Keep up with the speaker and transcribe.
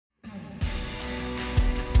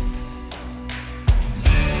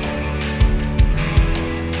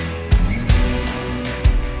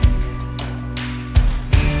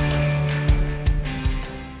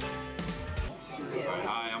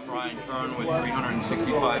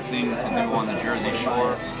365 things to do on the Jersey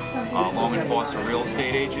Shore. Long and Foster real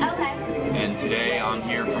estate agent. And today I'm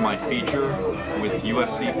here for my feature with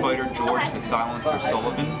UFC Fighter George, the Silencer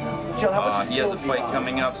Sullivan. He has a fight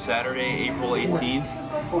coming up Saturday, April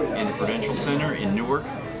 18th in the Prudential Center in Newark.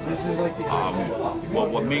 Well,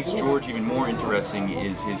 what makes George even more interesting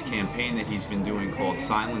is his campaign that he's been doing called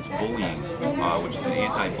Silence Bullying, which is an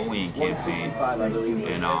anti-bullying campaign.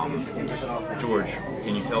 And George,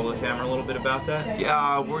 can you tell the camera a little bit about that?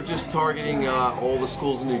 Yeah, we're just targeting all the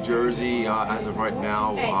schools in New Jersey as of right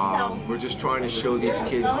now. We're just trying to show these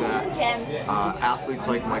kids that athletes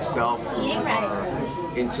like myself who are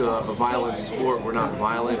into a violent sport, we're not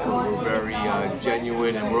violent, but we're very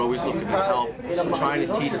genuine, and we're always looking to help. I'm trying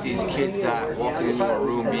to teach these kids that walking into a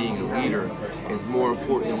room being a leader is more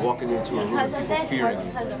important than walking into a room and people fearing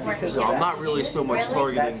you. So I'm not really so much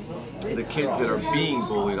targeting the kids that are being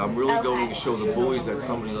bullied. I'm really going to show the bullies that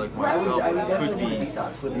somebody like myself could be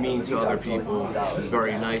mean to other people, is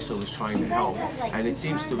very nice, so is trying to help. And it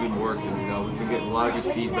seems to have been working. You know, we've been getting a lot of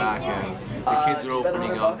good feedback, and the kids are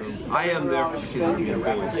opening up. And I am there for the kids that are being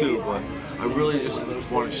bullied too, but I really just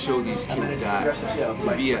want to show these kids that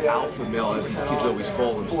to be an alpha male, as these kids always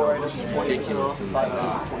call themselves, which is ridiculous,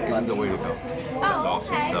 isn't the way to go. That's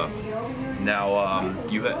awesome stuff. Now,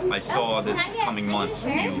 I saw this coming month,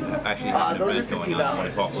 you actually have an event going on. Want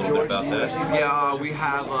to talk a little bit about that? Yeah, we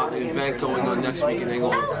have an event going on next week in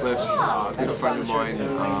Englewood Cliffs. A good friend of mine,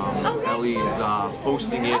 Ellie, is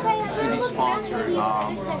hosting it. It's going to be sponsored.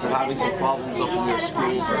 They're having some problems up in their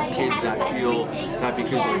schools with kids that feel that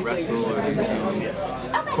because they wrestle or they do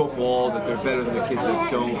football that they're better than the kids that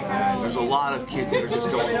don't. And there's a lot of kids that are just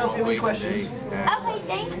going the wrong way today.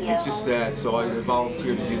 And it's just sad, so I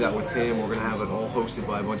volunteered to do that with him. We're going to have it all hosted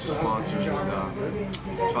by a bunch of sponsors and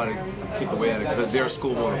try to take away at it, because their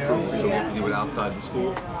school won't approve it, so we have to do it outside the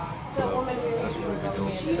school. So that's what we'll be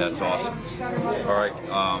doing. That's awesome. All right,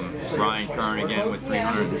 Ryan Kern again with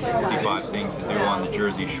 365 things to do on the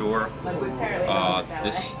Jersey Shore.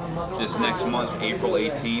 This next month, April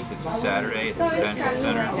 18th, it's a Saturday at the Prudential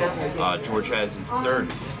Center. George has his third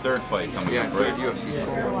fight coming up, right? Third UFC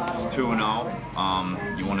fight. It's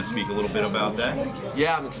 2-0. You want to speak a little bit about that?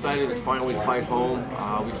 Yeah, I'm excited to finally fight home.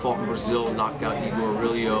 We fought in Brazil, knocked out Igor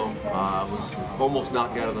Aurelio. Was almost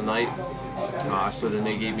knocked out of the night. So then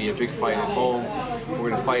they gave me a big fight at home. We're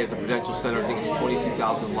going to fight at the Prudential Center. I think it's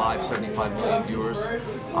 22,000 live, 75 million viewers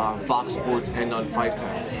on Fox Sports and on Fight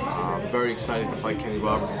Pass. I'm very excited to fight Kenny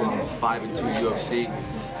Robertson. He's 5-2 UFC.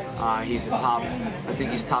 He's a top, I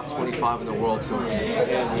think he's top 25 in the world, so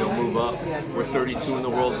we'll move up. We're 32 in the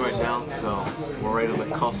world right now, so we're right on the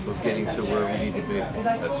cusp of getting to where we need to be.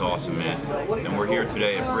 That's awesome, man. And we're here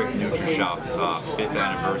today at Brick Nutri-Shop's 5th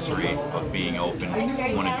anniversary of being open,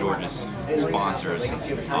 one of George's sponsors.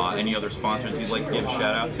 Any other sponsors you'd like to give a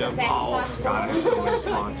shout out to? Oh, God, I have so many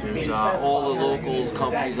sponsors. All the local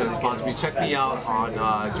companies that sponsor me. Check me out on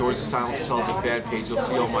George the Silencer Sullivan fan page. You'll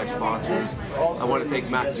see all my sponsors. I want to thank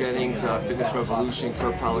Matt Jennings, Fitness Revolution,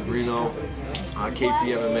 Kurt Pellegrino,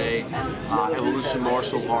 KP MMA, Evolution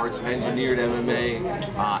Martial Arts, Engineered MMA,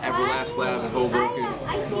 Everlast Lab in Hoboken,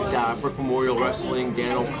 Brick Memorial Wrestling,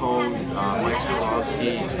 Dan O'Cone, Mike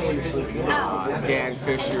Skolowski, Dan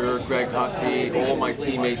Fisher, Greg Hussey, all my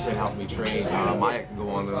teammates that helped me train. I can go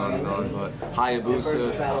on and on and on, but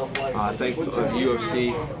Hayabusa, thanks to the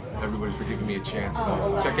UFC. Everybody for giving me a chance.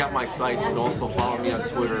 So check out my sites and also follow me on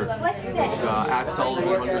Twitter. It's at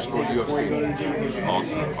Sullivan_UFC.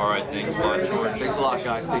 Awesome. All right, thanks a lot, George. Thanks a lot,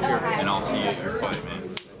 guys. Take care. And I'll see you at your fight,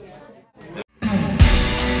 man.